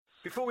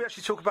Before we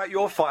actually talk about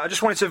your fight, I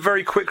just wanted to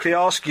very quickly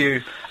ask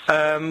you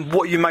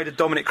what you made of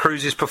Dominick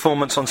Cruz's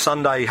performance on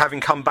Sunday, having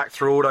come back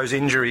through all those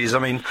injuries. I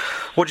mean,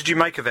 what did you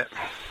make of it?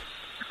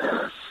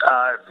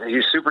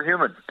 He's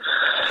superhuman.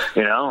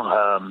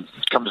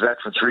 Comes back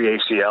from 3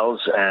 ACLs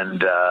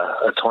and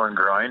a torn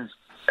groin.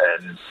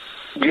 And,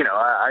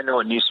 I know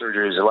what knee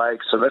surgery is like,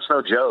 so that's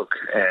no joke.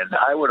 And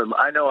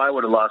I know I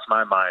would have lost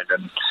my mind.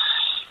 And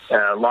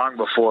long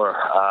before,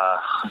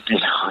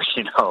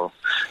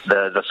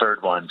 the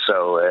third one.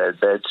 So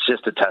it's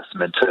just a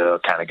testament to the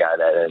kind of guy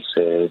that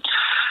is.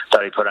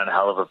 Thought he put on a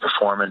hell of a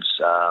performance.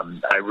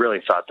 I really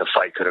thought the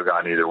fight could have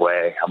gone either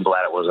way. I'm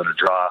glad it wasn't a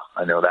draw.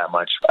 I know that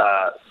much.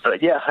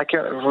 But yeah, I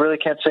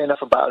can't say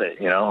enough about it.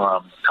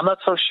 I'm not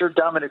so sure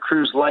Dominick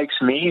Cruz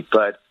likes me,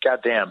 but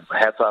goddamn,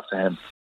 hats off to him.